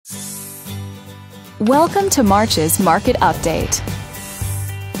Welcome to March's Market Update.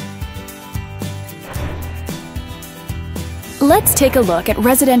 Let's take a look at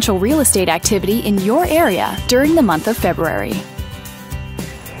residential real estate activity in your area during the month of February.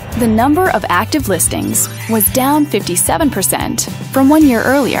 The number of active listings was down 57% from 1 year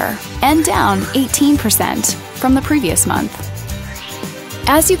earlier and down 18% from the previous month.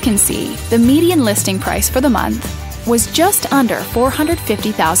 As you can see, the median listing price for the month was just under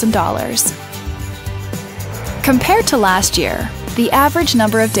 $450,000. Compared to last year, the average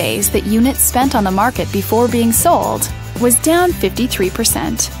number of days that units spent on the market before being sold was down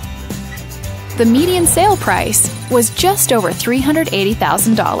 53%. The median sale price was just over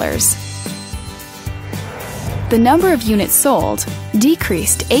 $380,000. The number of units sold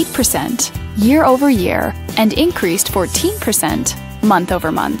decreased 8% year over year and increased 14% month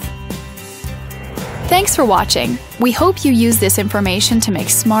over month. Thanks for watching. We hope you use this information to make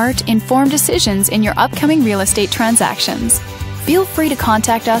smart, informed decisions in your upcoming real estate transactions. Feel free to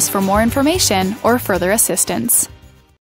contact us for more information or further assistance.